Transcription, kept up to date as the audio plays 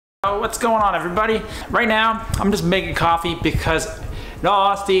So what's going on, everybody? Right now, I'm just making coffee because, in all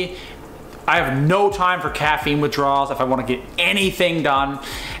honesty, I have no time for caffeine withdrawals if I want to get anything done.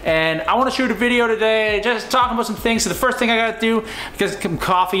 And I want to shoot a video today just talking about some things. So the first thing I gotta do, get some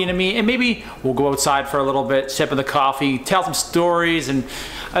coffee into me, and maybe we'll go outside for a little bit, sipping the coffee, tell some stories. And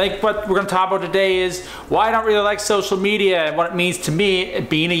I think what we're gonna talk about today is why I don't really like social media and what it means to me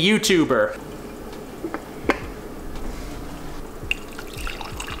being a YouTuber.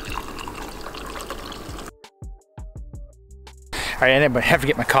 All right, I have to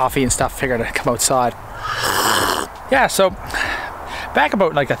get my coffee and stuff, figured I'd come outside. Yeah, so back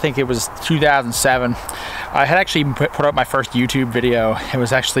about I think it was 2007, I had actually put out my first YouTube video. It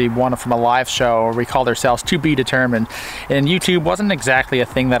was actually one from a live show where we called ourselves To Be Determined. And YouTube wasn't exactly a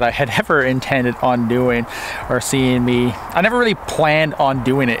thing that I had ever intended on doing or seeing me. I never really planned on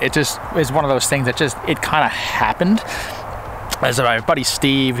doing it. It just is one of those things that it kind of happened. As my buddy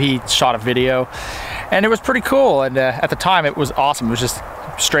Steve, he shot a video and it was pretty cool, and at the time it was awesome. It was just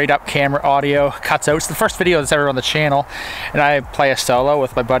straight up camera audio, cuts out. It's the first video that's ever on the channel, and I play a solo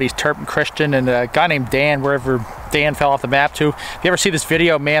with my buddies Turp and Christian and a guy named Dan, wherever Dan fell off the map to. If you ever see this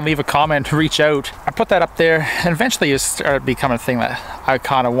video, man, leave a comment, reach out. I put that up there, and eventually it started becoming a thing that I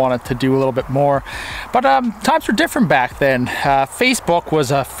kind of wanted to do a little bit more. But times were different back then. Facebook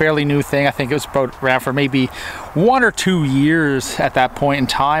was a fairly new thing. I think it was around for maybe 1 or 2 years at that point in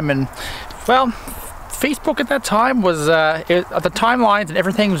time, and well, Facebook at that time was, the timelines and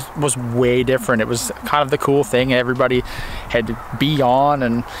everything was way different. It was kind of the cool thing. Everybody had to be on,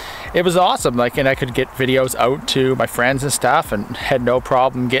 and it was awesome. And I could get videos out to my friends and stuff and had no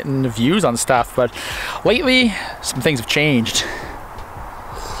problem getting views on stuff. But lately, some things have changed.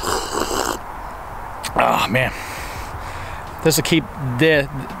 Oh man. This will keep,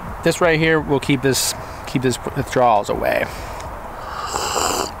 this right here will keep this withdrawals away.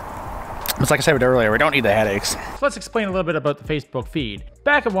 It's like I said earlier, we don't need the headaches. So let's explain a little bit about the Facebook feed.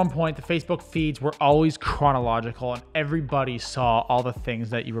 Back at one point, the Facebook feeds were always chronological and everybody saw all the things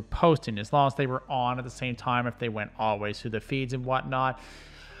that you were posting as long as they were on at the same time, if they went always through the feeds and whatnot.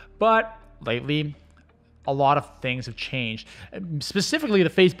 But lately, a lot of things have changed. Specifically, the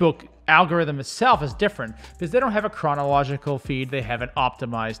Facebook algorithm itself is different because they don't have a chronological feed, they have an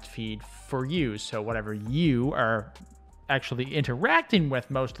optimized feed for you. So whatever you are actually interacting with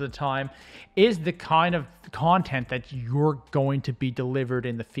most of the time is the kind of content that you're going to be delivered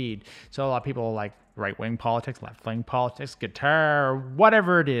in the feed. So a lot of people like right-wing politics, left-wing politics, guitar,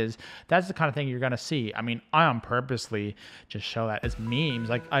 whatever it is. That's the kind of thing you're gonna see. I mean, I purposely just show that as memes.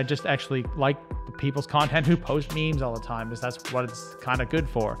 I just actually like the people's content who post memes all the time because that's what it's kind of good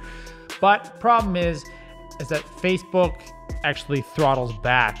for. But problem is that Facebook actually throttles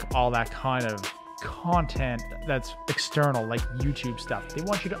back all that kind of content that's external, like YouTube stuff. They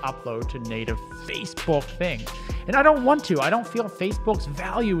want you to upload to native Facebook things, and I don't want to. I don't feel Facebook's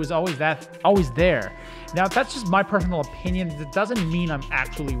value is always there. Now, that's just my personal opinion. It doesn't mean I'm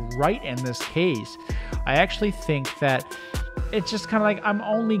actually right in this case. I actually think that it's just kind of like I'm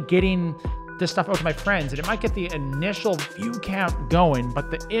only getting this stuff out to my friends, and it might get the initial view count going, but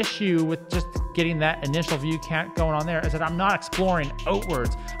the issue with just getting that initial view count going on there is that I'm not exploring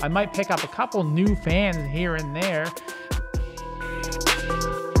outwards. I might pick up a couple new fans here and there.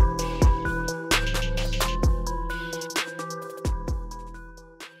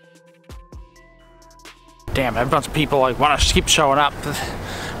 Damn, I have a bunch of people want to keep showing up.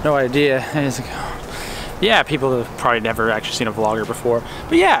 No idea. And it's like, yeah, people have probably never actually seen a vlogger before.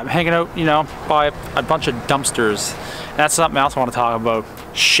 But yeah, I'm hanging out, by a bunch of dumpsters. And that's something else I want to talk about,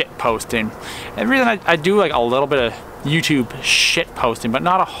 shit posting. And the reason I do a little bit of YouTube shit posting, but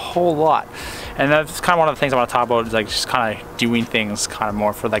not a whole lot. And that's kind of one of the things I want to talk about, is just kind of doing things kind of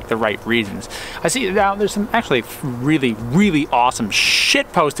more for the right reasons. I see now there's some actually really, really awesome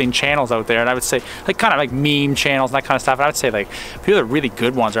shit posting channels out there, and I would say kind of meme channels and that kind of stuff. And I would say a few of the really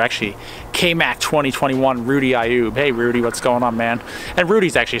good ones are actually KMac 2021, Rudy Ayub. Hey Rudy, what's going on, man? And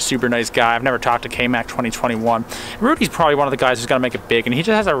Rudy's actually a super nice guy. I've never talked to KMac 2021. Rudy's probably one of the guys who's gonna make it big, and he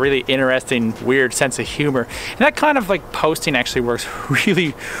just has a really interesting, weird sense of humor. And that kind of posting actually works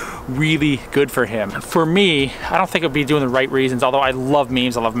really, really good for him. For me, I don't think it would be doing the right reasons, although I love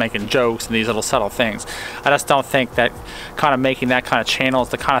memes, I love making jokes and these little subtle things. I just don't think that kind of making that kind of channel is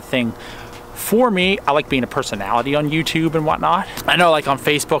the kind of thing for me. I like being a personality on YouTube and whatnot. I know on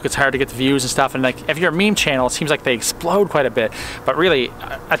Facebook it's hard to get the views and stuff, and if you're a meme channel, it seems like they explode quite a bit. But really,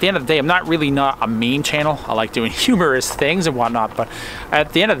 at the end of the day, I'm not a meme channel. I like doing humorous things and whatnot, but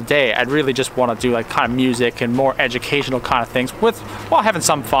at the end of the day, I'd really just want to do kind of music and more educational kind of things while having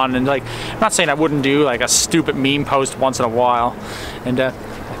some fun. And I'm not saying I wouldn't do a stupid meme post once in a while. And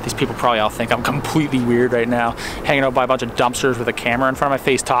These people probably all think I'm completely weird right now, hanging out by a bunch of dumpsters with a camera in front of my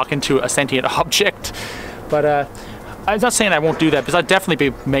face talking to a sentient object. But I'm not saying I won't do that, because I'll definitely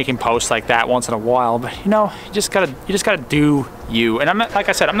be making posts like that once in a while. But you know, you just gotta do you. And I'm not, like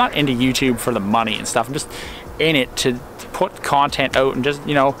I said, I'm not into YouTube for the money and stuff. I'm just in it to put content out and just,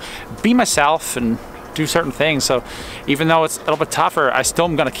 you know, be myself and do certain things. So even though it's a little bit tougher, I still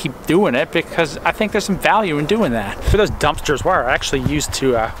am gonna keep doing it because I think there's some value in doing that. For those dumpsters, where I actually used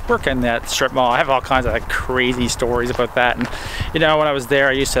to work in that strip mall, I have all kinds of like crazy stories about that. And you know, when I was there,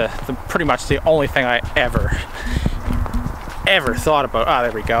 I used to, pretty much the only thing I ever thought about,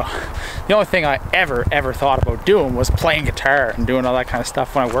 there we go. The only thing I ever thought about doing was playing guitar and doing all that kind of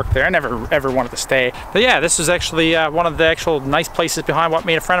stuff when I worked there. I never ever wanted to stay. But yeah, this is actually one of the actual nice places behind what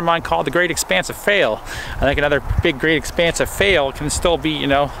made a friend of mine call the Great Expansive Fail. I think another big Great Expansive Fail can still be, you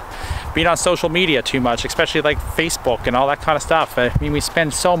know, being on social media too much, especially like Facebook and all that kind of stuff. I mean, we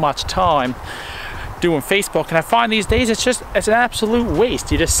spend so much time doing Facebook, and I find these days it's an absolute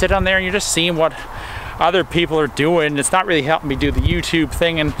waste. You just sit on there and you're just seeing what other people are doing. It's not really helping me do the YouTube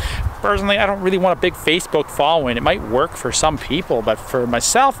thing, and personally I don't really want a big Facebook following. It might work for some people, but for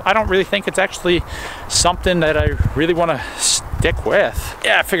myself I don't really think it's actually something that I really want to stick with.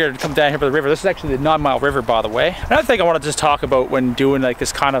 Yeah, I figured I'd come down here by the river. This is actually the 9 Mile River, by the way. Another thing I want to just talk about when doing like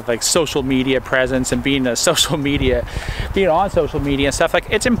this kind of like social media presence and being on social media and stuff, like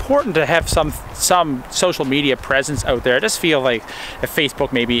it's important to have some social media presence out there. I just feel like if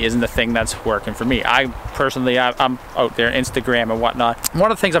Facebook maybe isn't the thing that's working for me. I'm out there, Instagram and whatnot.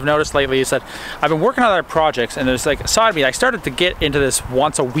 One of the things I've noticed lately is that I've been working on other projects, and there's like a side of me, I started to get into this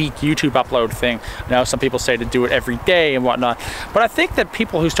once a week YouTube upload thing. I know some people say to do it every day and whatnot, but I think that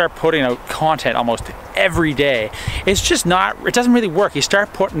people who start putting out content almost every day, it's just not, it doesn't really work. You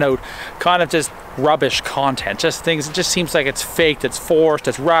start putting out kind of just rubbish content, just things, it just seems like it's faked, it's forced,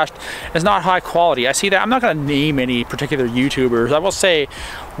 it's rushed, it's not high quality. I see that. I'm not going to name any particular YouTubers. I will say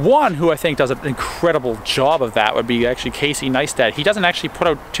one who I think does an incredible job of that would be actually Casey Neistat. He doesn't actually put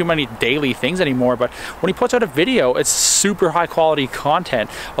out too many daily things anymore, but when he puts out a video, it's super high quality content,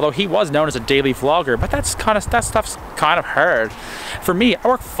 although he was known as a daily vlogger. But that stuff's kind of hard for me. I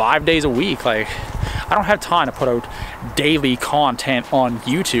work 5 days a week. Like, I don't have time to put out daily content on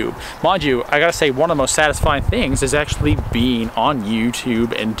YouTube. Mind you, I gotta say, one of the most satisfying things is actually being on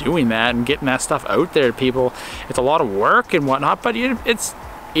YouTube and doing that and getting that stuff out there to people. It's a lot of work and whatnot, but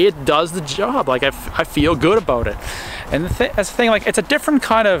it does the job. Like, I feel good about it. And that's the thing, like, it's a different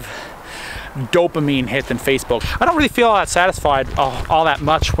kind of dopamine hit than Facebook. I don't really feel all that satisfied all that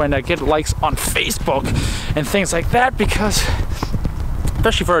much when I get likes on Facebook and things like that, because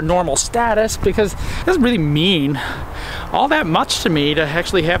especially for a normal status, because it doesn't really mean all that much to me to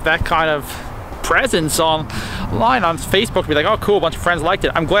actually have that kind of presence online on Facebook, to be like, oh cool, a bunch of friends liked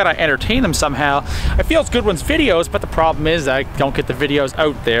it. I'm glad I entertain them somehow. I feel it's good when it's videos, but the problem is I don't get the videos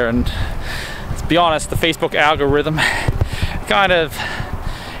out there, and to be honest, the Facebook algorithm kind of,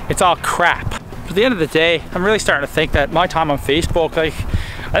 it's all crap. But at the end of the day, I'm really starting to think that my time on Facebook, like,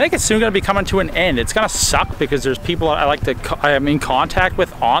 I think it's soon going to be coming to an end. It's going to suck because there's people I'm in contact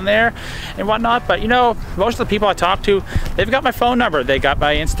with on there and whatnot. But you know, most of the people I talk to, they've got my phone number, they got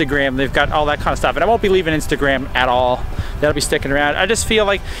my Instagram, they've got all that kind of stuff. And I won't be leaving Instagram at all. That'll be sticking around. I just feel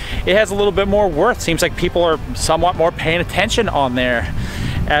like it has a little bit more worth. Seems like people are somewhat more paying attention on there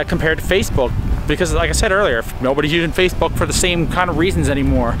compared to Facebook. Because like I said earlier, nobody's using Facebook for the same kind of reasons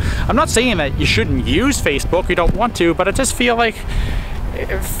anymore. I'm not saying that you shouldn't use Facebook, you don't want to, but I just feel like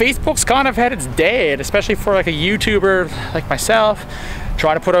Facebook's kind of had its day, and especially for like a YouTuber like myself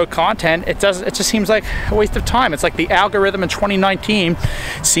trying to put out content, it just seems like a waste of time. It's like the algorithm in 2019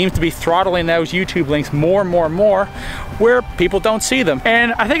 seems to be throttling those YouTube links more and more and more where people don't see them.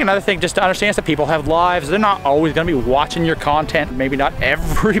 And I think another thing just to understand is that people have lives. They're not always going to be watching your content. Maybe not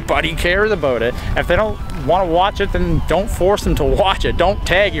everybody cares about it. If they don't want to watch it, then don't force them to watch it. Don't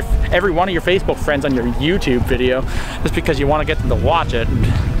tag every one of your Facebook friends on your YouTube video just because you want to get them to watch it.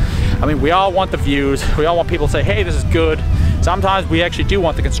 I mean, we all want the views. We all want people to say, hey, this is good. Sometimes we actually do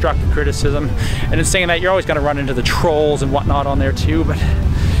want the constructive criticism. And in saying that, you're always going to run into the trolls and whatnot on there too, but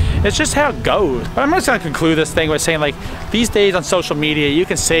it's just how it goes. But I'm just going to conclude this thing by saying, like, these days on social media, you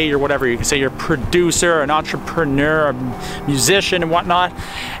can say you're whatever. You can say you're a producer, an entrepreneur, a musician and whatnot,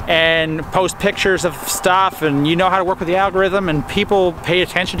 and post pictures of stuff, and you know how to work with the algorithm, and people pay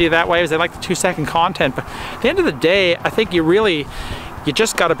attention to you that way as they like the 2-second content. But at the end of the day, I think you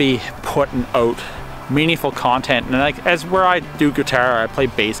just got to be putting out meaningful content. And like, as where I do guitar, I play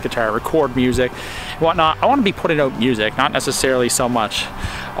bass guitar, record music and whatnot, I want to be putting out music, not necessarily so much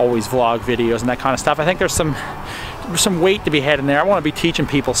always vlog videos and that kind of stuff. I think there's some some weight to be had in there. I want to be teaching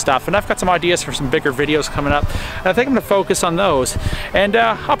people stuff, and I've got some ideas for some bigger videos coming up, and I think I'm going to focus on those. And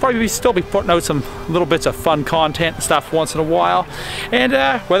I'll probably still be putting out some little bits of fun content and stuff once in a while, and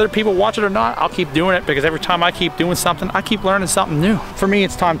whether people watch it or not, I'll keep doing it, because every time I keep doing something, I keep learning something new. For me,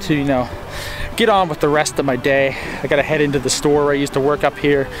 it's time to, you know, get on with the rest of my day. I gotta head into the store where I used to work up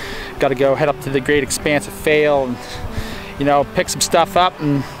here. Gotta go head up to the Great Expanse of Fail and, you know, pick some stuff up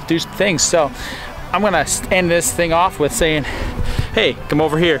and do some things. So I'm gonna end this thing off with saying, hey, come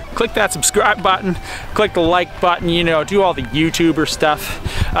over here, click that subscribe button, click the like button, you know, do all the YouTuber stuff.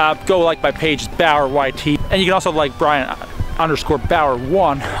 Go like my page, Bauer YT, and you can also like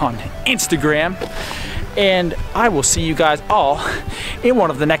Brian_Bauer1 on Instagram. And I will see you guys all in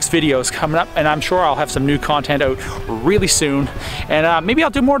one of the next videos coming up, and I'm sure I'll have some new content out really soon, and maybe I'll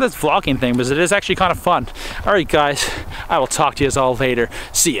do more of this vlogging thing, because it is actually kind of fun. All right guys, I will talk to you all later.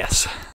 See ya.